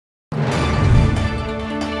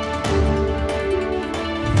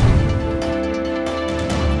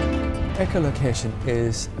echolocation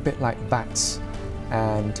is a bit like bats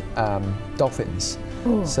and dolphins.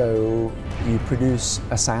 So you produce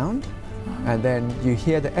a sound and then you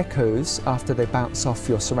hear the echoes after they bounce off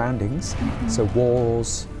your surroundings, so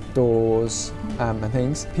walls, doors and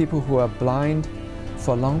things. People who are blind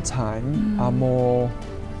for a long time are more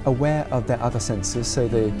aware of their other senses, so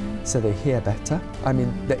they hear better. I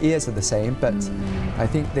mean, the ears are the same, but I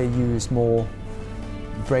think they use more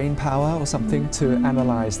brain power or something to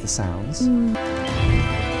analyze the sounds.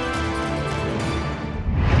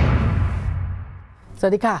 ส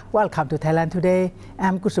วัสดีค่ะ Welcome to Thailand Today.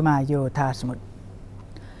 I'm Kusuma Yothasmut.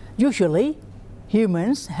 Usually,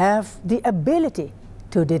 humans have the ability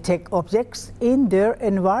to detect objects in their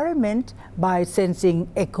environment by sensing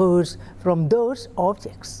echoes from those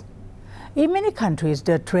objects. In many countries,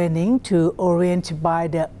 the training to orient by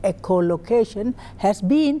the echolocation has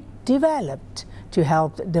been developed to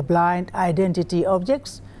help the blind identify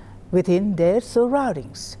objects within their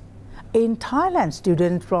surroundings. In Thailand,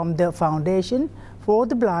 students from the Foundation for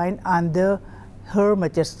the Blind under Her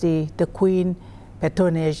Majesty the Queen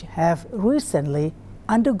patronage have recently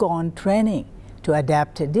undergone training to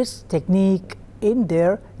adapt this technique in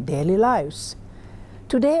their daily lives.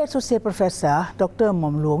 Today, Associate Professor Dr. หม่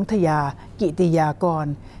อมหลวงทยากิติยากร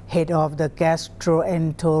Head of the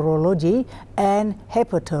Gastroenterology and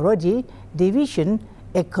Hepatology Division,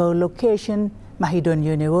 Echolocation, Mahidol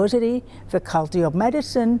University, Faculty of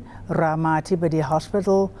Medicine, Ramathibodi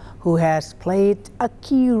Hospital, who has played a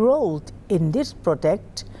key role in this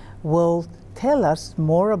project, will tell us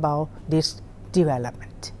more about this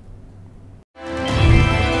development.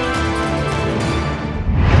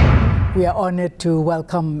 We are honored to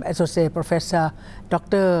welcome Associate Professor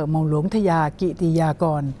Dr. หม่อมหลวงทยากิติยาก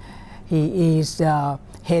ร He is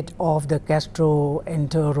head of the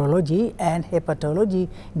Gastroenterology and Hepatology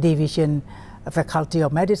Division, Faculty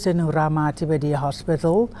of Medicine, Ramathibodi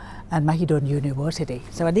Hospital, and Mahidol University.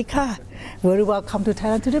 สวัสดีค่ะ Very welcome to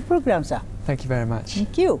Thailand Today program, sir. Thank you very much.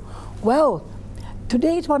 Thank you. Well,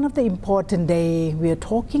 today is one of the important days. We are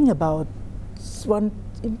talking about one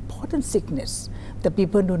important sickness that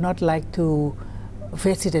people do not like to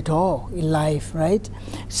face it at all in life, right?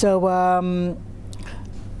 So,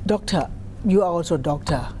 doctor, you are also a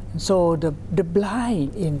doctor. So the blind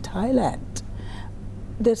in Thailand,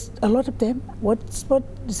 there's a lot of them. What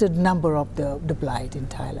is the number of the blind in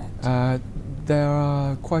Thailand? There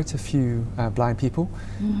are quite a few blind people.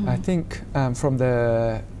 I think from the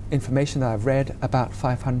information that I've read, about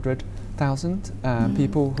 500,000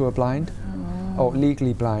 people who are blind or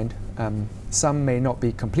legally blind. Some may not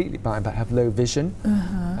be completely blind but have low vision.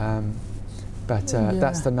 But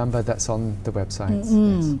that's the number that's on the website.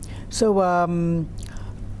 Yes. So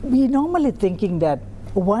we normally thinking that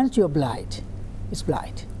once you're blind, it's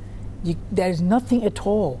blind. There is nothing at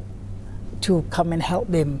all to come and help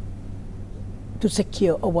them to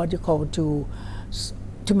secure or what you call to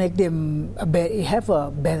make them have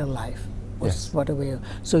a better life. Yes. Whatever.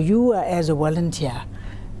 So you as a volunteer,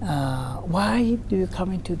 why do you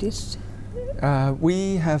come into this? We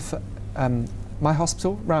have my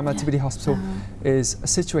hospital, Ramathibodi Hospital, is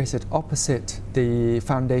situated opposite the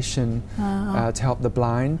foundation to help the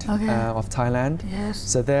blind of Thailand. Yes.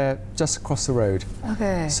 So they're just across the road.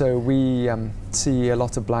 Okay. So we see a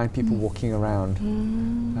lot of blind people walking around.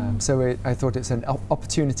 So I thought it's an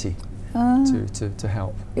opportunity to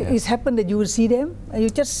help. Yes. It's happened that you will see them, and you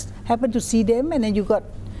just happen to see them, and then you got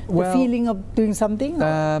the feeling of doing something?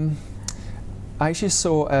 I actually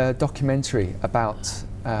saw a documentary about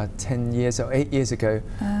 10 years or 8 years ago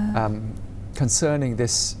concerning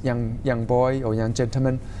this young boy or young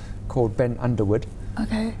gentleman called Ben Underwood,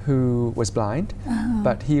 who was blind,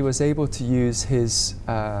 but he was able to use his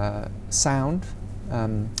sound,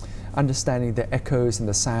 understanding the echoes and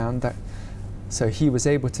the sound, so he was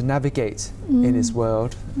able to navigate in his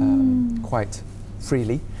world quite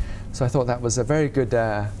freely. So I thought that was a very good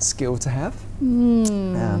skill to have,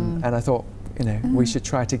 and I thought, we should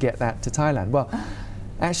try to get that to Thailand. Well,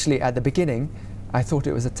 actually, at the beginning, I thought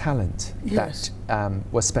it was a talent that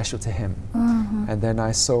was special to him. And then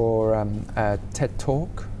I saw a TED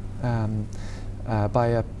talk by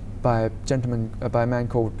a gentleman, by a man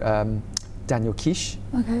called Daniel Kish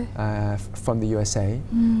from the USA,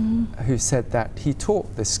 who said that he taught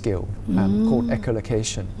this skill called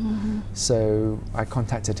echolocation. So I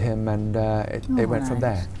contacted him, and it went from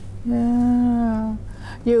there.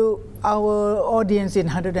 Our audience in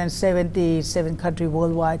 177 countries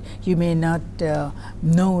worldwide, you may not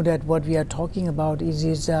know that what we are talking about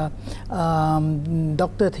is Dr.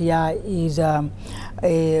 Thaya is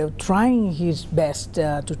trying his best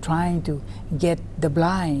to get the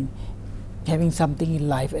blind having something in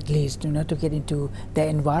life at least, to get into their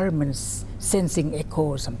environments, sensing echo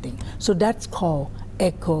or something. So that's called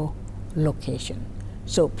echolocation.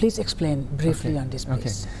 So please explain briefly on this,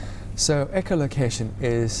 please. Okay. So echolocation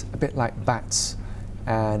is a bit like bats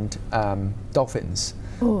and dolphins.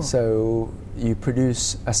 Oh. So you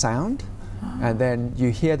produce a sound, and then you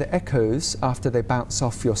hear the echoes after they bounce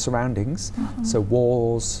off your surroundings, so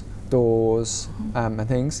walls, doors, and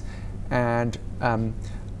things, and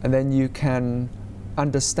then you can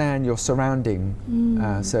understand your surrounding.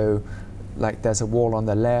 So, like there's a wall on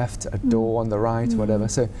the left, a door on the right, whatever.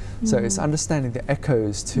 So it's understanding the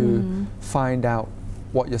echoes to find out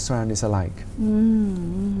what your surroundings are like.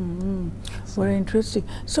 Very interesting.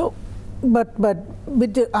 So, but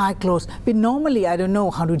with the eye closed, but normally I don't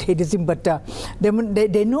know how to take this in, but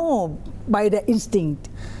they know by the instinct,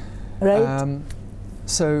 right?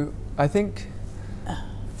 So I think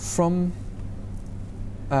from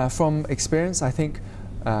experience, I think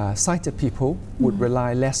sighted people would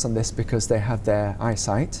rely less on this because they have their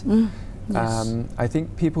eyesight. Yes. I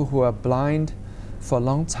think people who are blind for a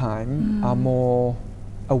long time are more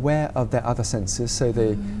aware of their other senses, so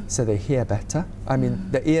they hear better. I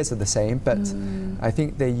mean, the ears are the same, but I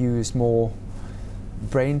think they use more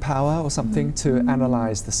brain power or something to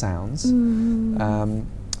analyze the sounds, and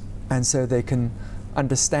so they can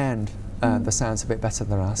understand the sounds a bit better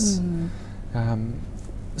than us.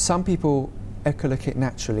 Some people echolocate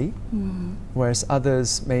naturally, whereas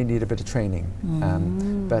others may need a bit of training.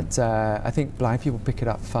 But I think blind people pick it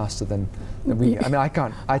up faster than we. I mean, I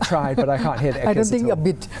can't. I tried, but I can't hear the echoes. I don't think a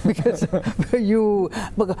bit because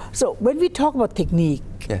So when we talk about technique,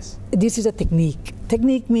 yes, this is a technique.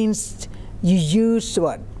 Technique means you use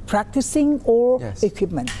what? Practicing or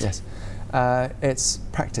equipment? Yes, it's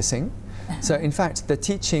practicing. So in fact, the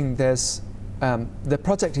teaching, there's the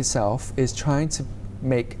project itself is trying to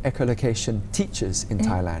make echolocation teachers in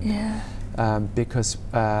Thailand, because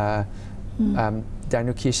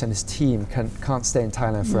Daniel Kish and his team can't stay in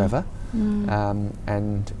Thailand forever,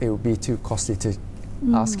 and it would be too costly to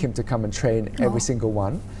ask him to come and train every single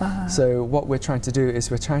one. So what we're trying to do is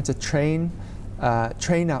we're trying to train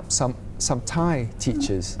up some Thai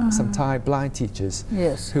teachers, some Thai blind teachers,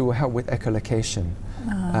 who will help with echolocation.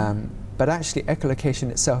 But actually, echolocation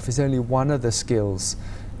itself is only one of the skills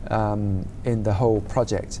in the whole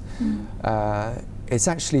project. It's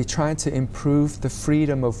actually trying to improve the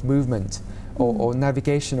freedom of movement or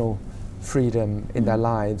navigational freedom in their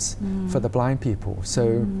lives for the blind people.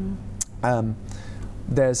 So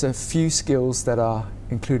there's a few skills that are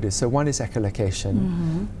included. So one is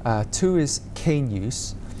echolocation, two is cane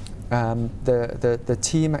use. The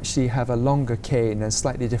team actually have a longer cane and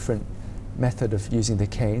slightly different method of using the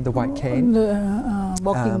cane, the white cane. The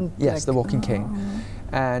walking yes, the walking cane.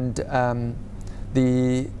 And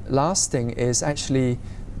the last thing is actually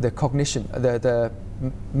the cognition, the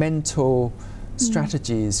mental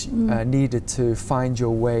strategies needed to find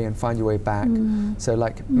your way and find your way back. So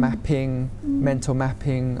like mapping, mental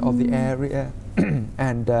mapping of the area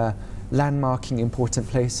and landmarking important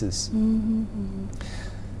places.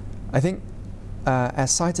 I think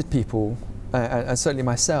as sighted people, and certainly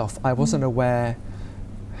myself, I wasn't aware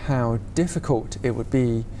how difficult it would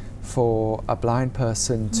be for a blind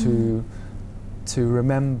person to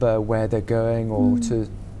remember where they're going or to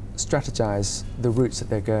strategize the routes that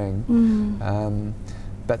they're going.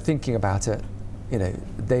 But thinking about it,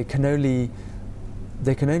 they can only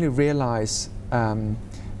realize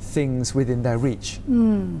things within their reach,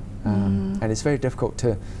 and it's very difficult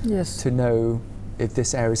to know if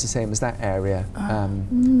this area is the same as that area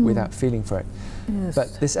without feeling for it.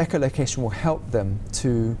 But this echolocation will help them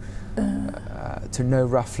to know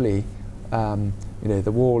roughly,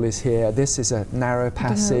 the wall is here, this is a narrow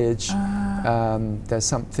passage, there's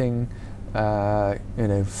something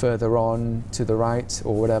further on to the right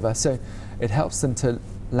or whatever. So it helps them to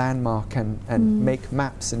landmark and make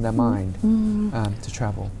maps in their mind to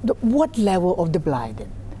travel. What level of the blind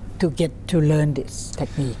to get to learn this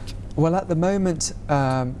technique? Well, at the moment,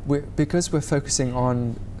 because we're focusing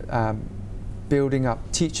on building up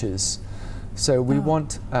teachers, so we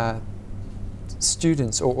want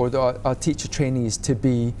students or our teacher trainees to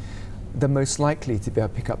be the most likely to be able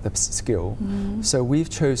to pick up the skill. So we've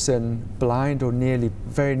chosen blind or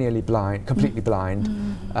very nearly blind, completely blind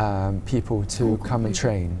people to come and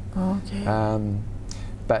train.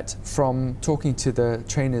 But from talking to the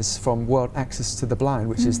trainers from World Access to the Blind,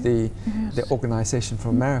 which is the organization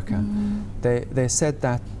from America, they said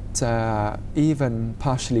that even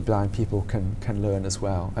partially blind people can learn as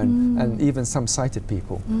well, and even some sighted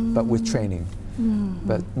people, but with training.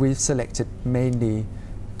 But we've selected mainly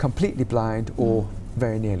completely blind or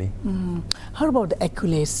very nearly. How about the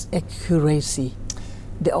accuracy,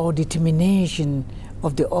 or determination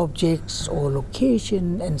of the objects or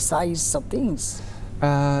location and size of things?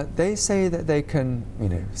 They say that they can,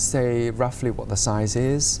 say roughly what the size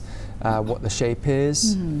is, what the shape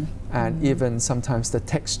is, and even sometimes the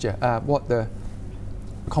texture, what the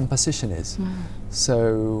composition is.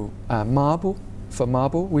 So for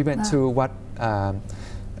marble, we went to Wat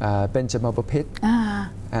Benjamin Pit,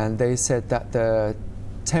 and they said that the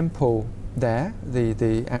temple there,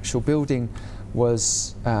 the actual building,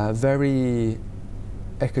 was very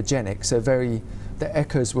echogenic, so the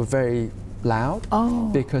echoes were very loud,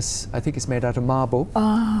 because I think it's made out of marble,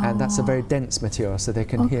 and that's a very dense material, so they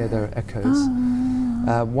can hear the echoes.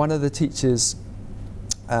 One of the teachers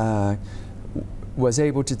was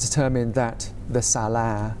able to determine that the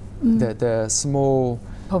sala, the small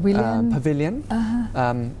pavilion,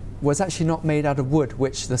 was actually not made out of wood,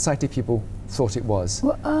 which the sighted people thought it was.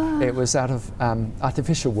 It was out of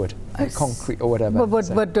artificial wood, concrete or whatever.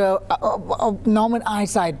 But normal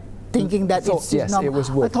eyesight thinking that it's yes, not, it was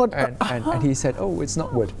wood, I thought, and he said, "Oh, it's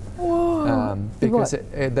not wood," because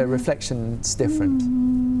the reflection's different.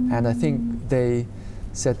 And I think they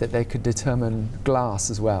said that they could determine glass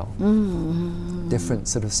as well, different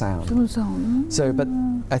sort of sound. So, but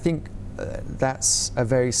I think that's a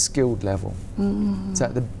very skilled level. So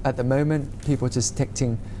at the moment, people are just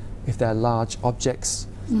detecting if there are large objects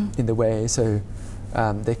in the way, so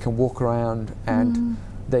they can walk around and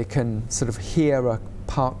they can sort of hear a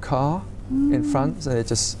parked car in front, so they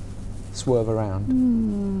just swerve around.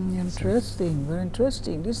 Interesting, very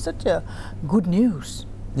interesting. This is such a good news.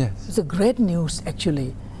 Yes, it's a great news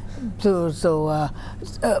actually. So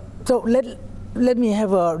let me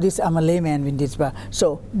have this. I'm a layman with this, but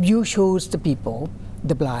so you choose the people,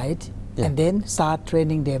 the blind, and then start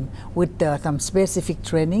training them with some specific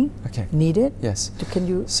training needed. Yes. Can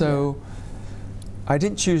you? So I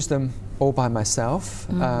didn't choose them all by myself.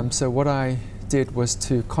 So what I did was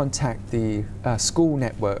to contact the school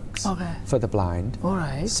networks for the blind. All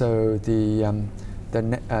right. So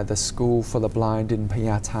the school for the blind in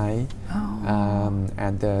Phaya Thai,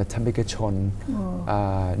 and the Thamikachon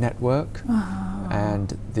network,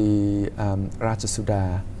 and the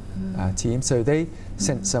Rajasuda team. So they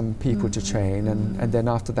sent some people to train, and then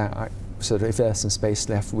after that, if there's some space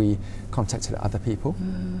left, we contacted other people.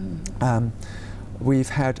 We've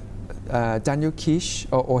had Daniel Kish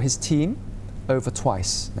or his team over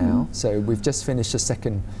twice now, so we've just finished the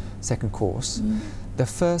second course. The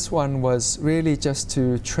first one was really just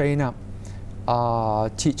to train up our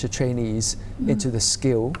teacher trainees into the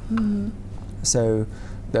skill. So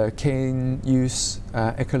the cane use,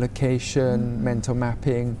 echolocation, mental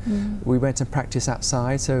mapping. We went and practiced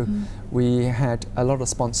outside, so we had a lot of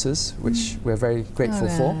sponsors, which we're very grateful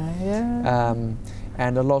for.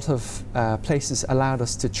 And a lot of places allowed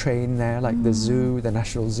us to train there, like the zoo, the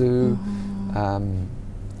National Zoo,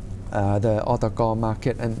 the Otagor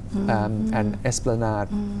Market, and Esplanade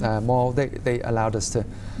Mall. They allowed us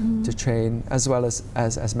to train, as well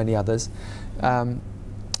as many others.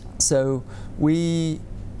 So we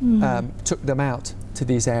took them out to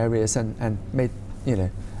these areas and made,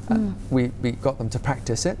 we got them to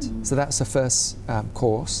practice it. So that's the first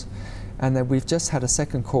course. And then we've just had a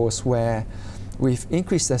second course where we've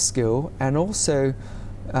increased their skill and also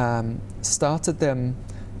started them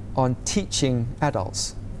on teaching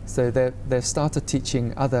adults. So they've started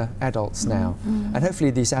teaching other adults now. And hopefully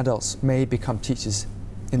these adults may become teachers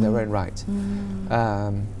in their own right.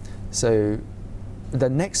 So the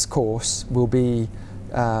next course will be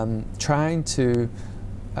trying to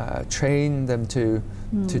train them to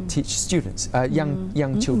teach students,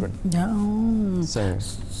 young children.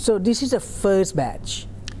 So this is the first batch.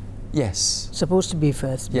 Yes. Supposed to be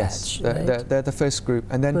first batch. Yes, they're the first group,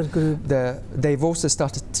 and then they've also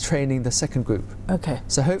started training the second group. Okay.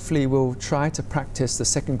 So hopefully we'll try to practice the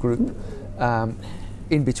second group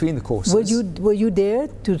in between the courses. Were you there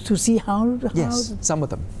to see how? Yes, some of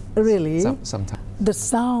them. Really? Sometimes. The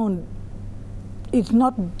sound is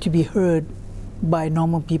not to be heard by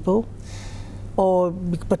normal people, or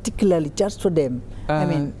particularly just for them. I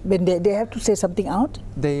mean, when they have to say something out?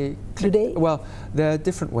 Well, there are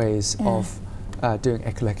different ways of doing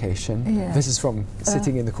echolocation. This is from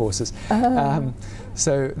sitting in the courses.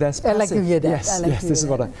 So there's passive. I like to hear that. Yes, this is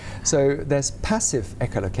what so there's passive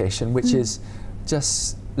echolocation, which is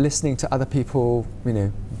just listening to other people,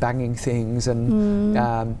 banging things, and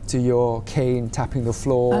to your cane tapping the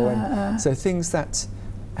floor, and so things that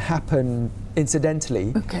happen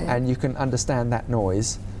incidentally, and you can understand that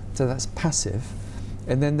noise. So that's passive.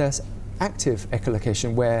 And then there's active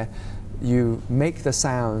echolocation, where you make the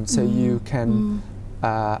sound so you can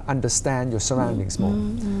understand your surroundings more.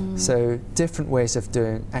 So different ways of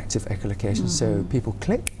doing active echolocation. So people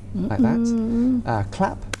click like that,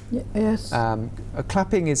 clap. Yes.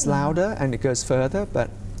 Clapping is louder and it goes further, but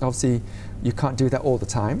obviously you can't do that all the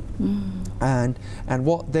time. And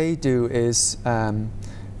what they do is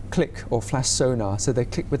click or flash sonar. So they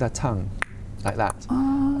click with their tongue like that,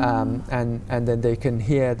 and then they can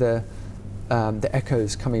hear the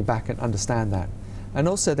echoes coming back and understand that. And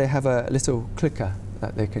also they have a little clicker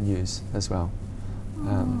that they can use as well.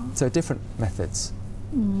 So different methods.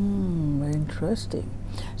 Very interesting.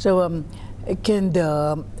 So can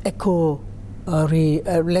the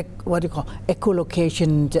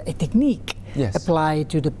echolocation technique apply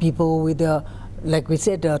to the people with the, like we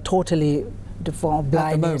said, totally deformed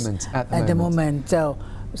blindness? At the moment. So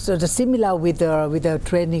the similar with the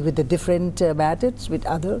training with the different methods with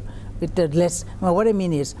the less. Well, what I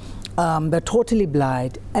mean is, the totally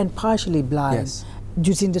blind and partially blind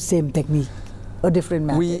using the same technique or different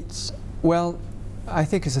methods. Well, I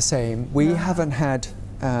think it's the same. We haven't had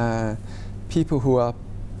people who are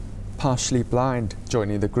partially blind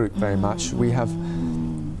joining the group very much. We have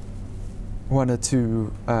one or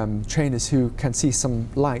two trainers who can see some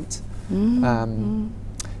light,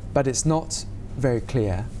 but it's not very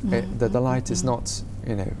clear. The light is not,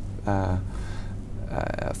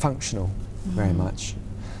 functional very much.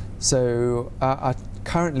 So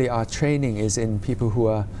currently our training is in people who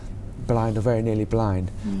are blind or very nearly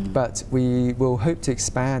blind, but we will hope to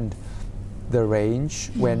expand the range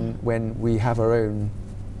when we have our own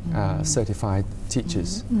certified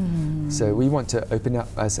teachers. So we want to open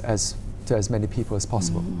up to as many people as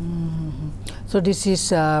possible. So this is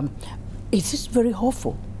this very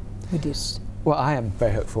hopeful with this? Well, I am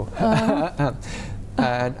very hopeful.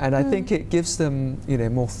 And I think it gives them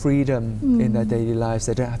more freedom in their daily lives.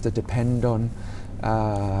 They don't have to depend on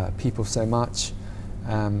people so much,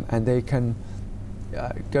 and they can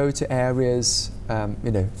go to areas,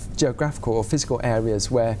 geographical or physical areas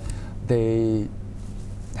where they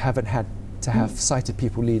haven't had to have sighted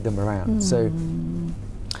people lead them around. So,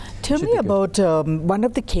 tell me about one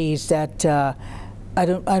of the cases that I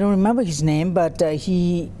don't remember his name, but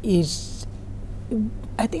he is,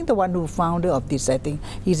 I think, the one who founder of this. I think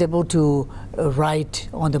he's able to ride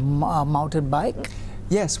on the mountain bike.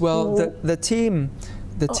 Yes, well, the team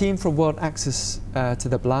from World Access to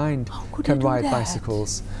the Blind can ride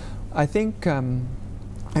bicycles. I think, I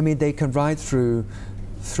mean, they can ride through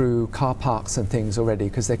car parks and things already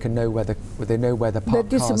because they know where the park cars are. But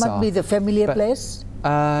this must be the familiar place.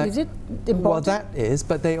 Is it important? Well, that is,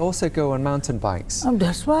 but they also go on mountain bikes. Oh,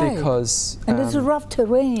 that's right. Because and it's a rough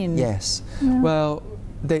terrain. Yes. Yeah. Well,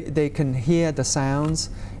 they can hear the sounds,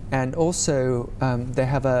 and also they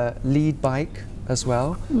have a lead bike as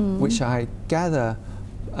well, which I gather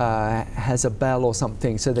has a bell or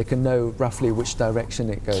something, so they can know roughly which direction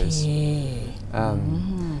it goes.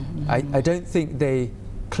 I don't think they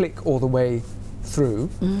click all the way through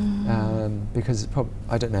because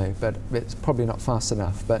I don't know, but it's probably not fast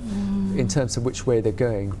enough. But in terms of which way they're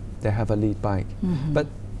going, they have a lead bike. But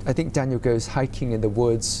I think Daniel goes hiking in the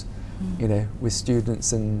woods, with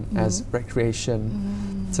students and as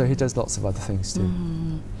recreation. So he does lots of other things too.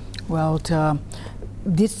 Well,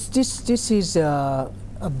 this is a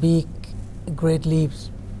big, great leap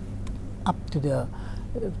up to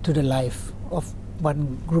the life of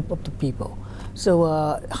one group of the people. So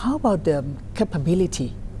how about the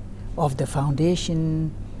capability of the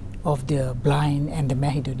foundation of the blind and the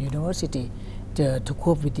Mahidol University to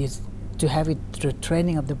cope with this, to have it the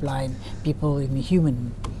training of the blind people in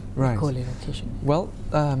human echolocation? Well,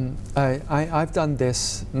 I've done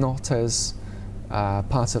this not as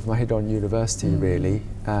part of Mahidol University really,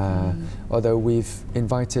 although we've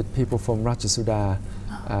invited people from Ratchasuda,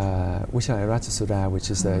 which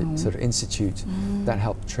is the sort of institute that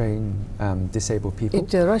help train disabled people.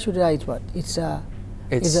 Ratchasuda is what?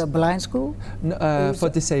 It's a blind school? For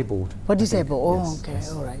disabled. For disabled, yes, okay,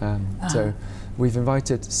 yes. all right. So we've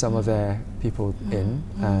invited some of their people in.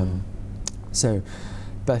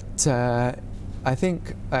 But I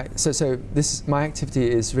think, so my activity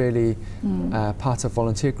is really part of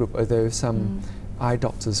volunteer group, although some eye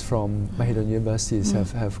doctors from Mahidol universities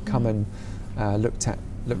have come and looked at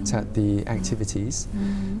the activities.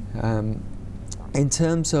 In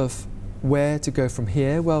terms of where to go from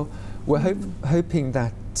here, well, we're hoping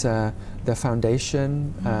that the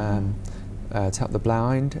foundation to help the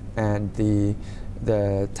blind and the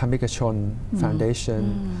Tamikachon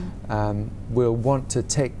Foundation will want to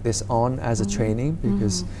take this on as a training,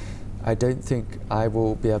 because I don't think I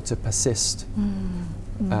will be able to persist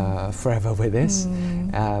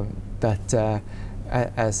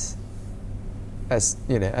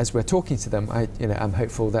as we're talking to them, I'm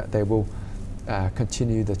hopeful that they will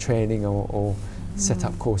continue the training or set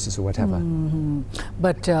up courses or whatever.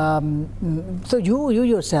 But so you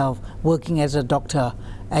yourself working as a doctor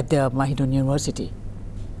at the Mahidol University?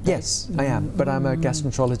 Yes, I am, but I'm a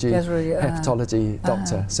gastroenterology, hepatology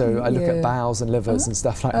doctor, so I look at bowels and livers and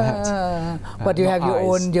stuff like that. But you have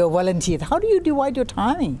your volunteers. How do you divide your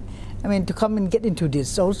timing? I mean, to come and get into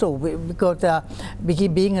this also, because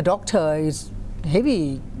being a doctor is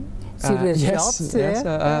heavy, serious jobs. Yes.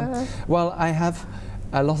 Well, I have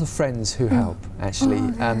a lot of friends who help actually,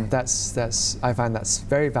 and I find that's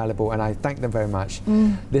very valuable, and I thank them very much.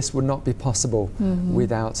 This would not be possible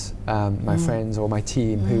without my friends or my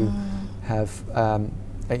team who have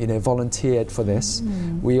volunteered for this.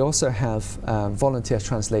 We also have volunteer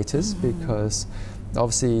translators because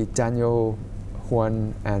obviously Daniel,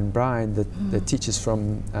 Juan and Brian, the teachers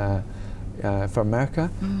from America,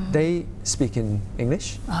 they speak in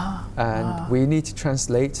English, and we need to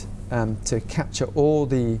translate to capture all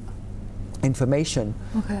the information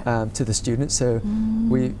to the students. So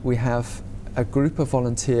we have a group of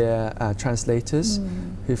volunteer translators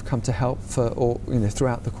who've come to help for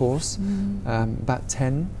throughout the course, about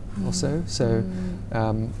 10 or so. So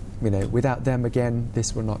without them, again,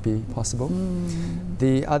 this will not be possible.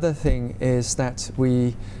 The other thing is that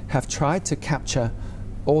we have tried to capture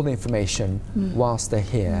all the information whilst they're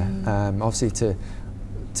here, obviously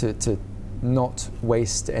to not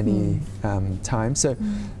waste any time. So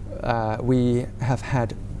we have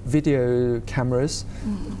had video cameras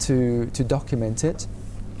to document it.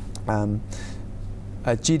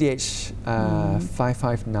 GDH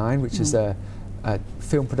 559, which is a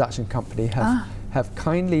film production company, have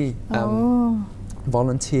kindly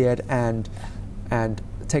volunteered and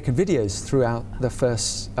taken videos throughout the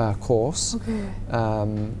first course.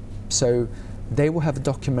 So they will have a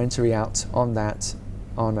documentary out on that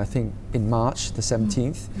on, I think, in March the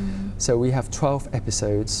 17th. So we have 12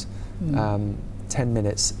 episodes, 10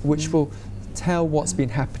 minutes, which will tell what's been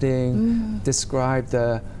happening, describe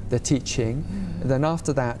the teaching. And then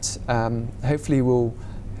after that, hopefully we'll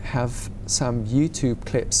have some YouTube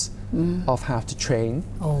clips of how to train.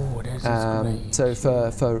 Oh, that's great. So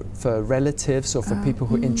for relatives or for people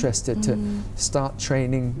who are interested to start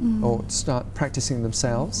training or start practicing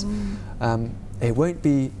themselves. It won't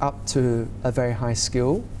be up to a very high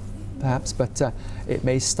skill, perhaps, but it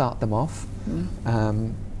may start them off.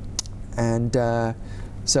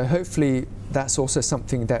 So hopefully that's also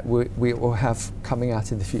something that we will have coming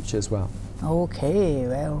out in the future as well. Okay,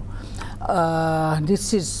 well,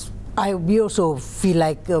 this is, we also feel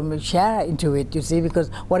like share into it, you see, because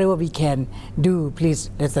whatever we can do, please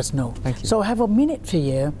let us know. Thank you. So I have a minute for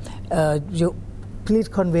you. Please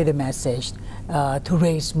convey the message to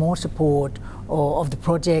raise more support of the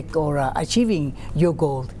project or achieving your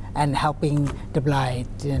goal and helping the blind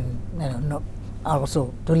and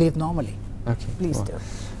also to live normally. Okay. Please do.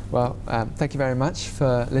 Well, thank you very much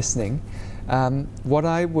for listening. What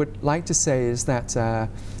I would like to say is that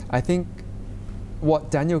I think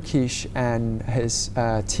what Daniel Kish and his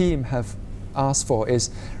team have asked for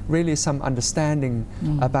is really some understanding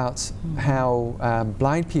about how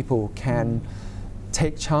blind people can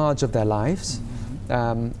take charge of their lives,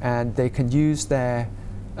 and they can use their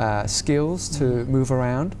skills to move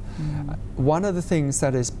around. One of the things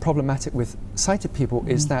that is problematic with sighted people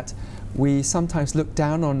is that we sometimes look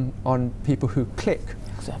down on people who click,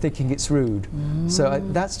 thinking it's rude. So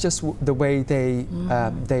that's just the way they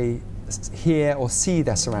hear or see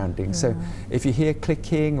their surroundings. So if you hear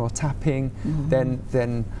clicking or tapping,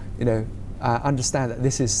 then understand that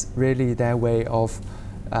this is really their way of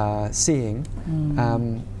seeing.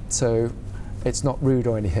 So it's not rude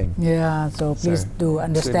or anything. Yeah, so please do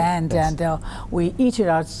understand, and we each of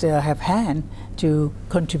us have hand to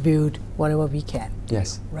contribute whatever we can.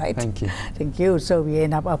 Yes. Right? Thank you. Thank you. So we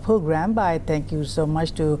end up our program by thank you so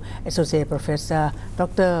much to Associate Professor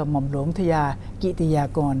Dr. Momlong Taya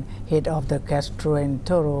Kitiyakara, Head of the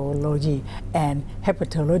Gastroenterology and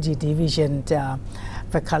Hepatology Division,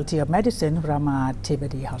 Faculty of Medicine,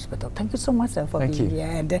 Ramathibodi Hospital. Thank you so much for being here.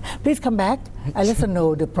 And please come back and let us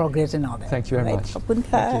know the progress and all that. Thank you very much. ขอบคุณ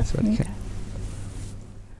ค่ะ Thank you.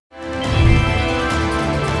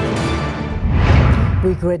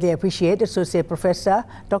 We greatly appreciate Associate Professor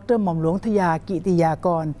Dr. Momlong Taya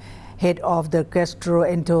Kitiyakara, Head of the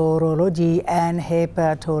Gastroenterology and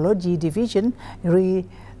Hepatology Division,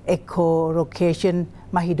 Re-Echolocation,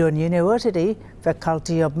 Mahidol University,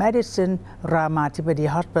 Faculty of Medicine, Ramathibodi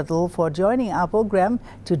Hospital, for joining our program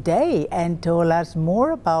today and told us more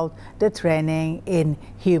about the training in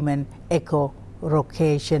human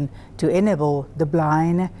echolocation to enable the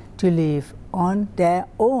blind to live on their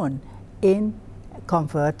own in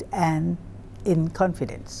comfort and in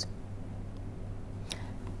confidence.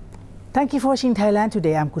 Thank you for watching Thailand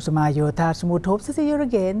Today. I'm Kusuma Yotha Smooth. Hope to see you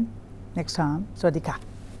again next time. สวัสดีค่ะ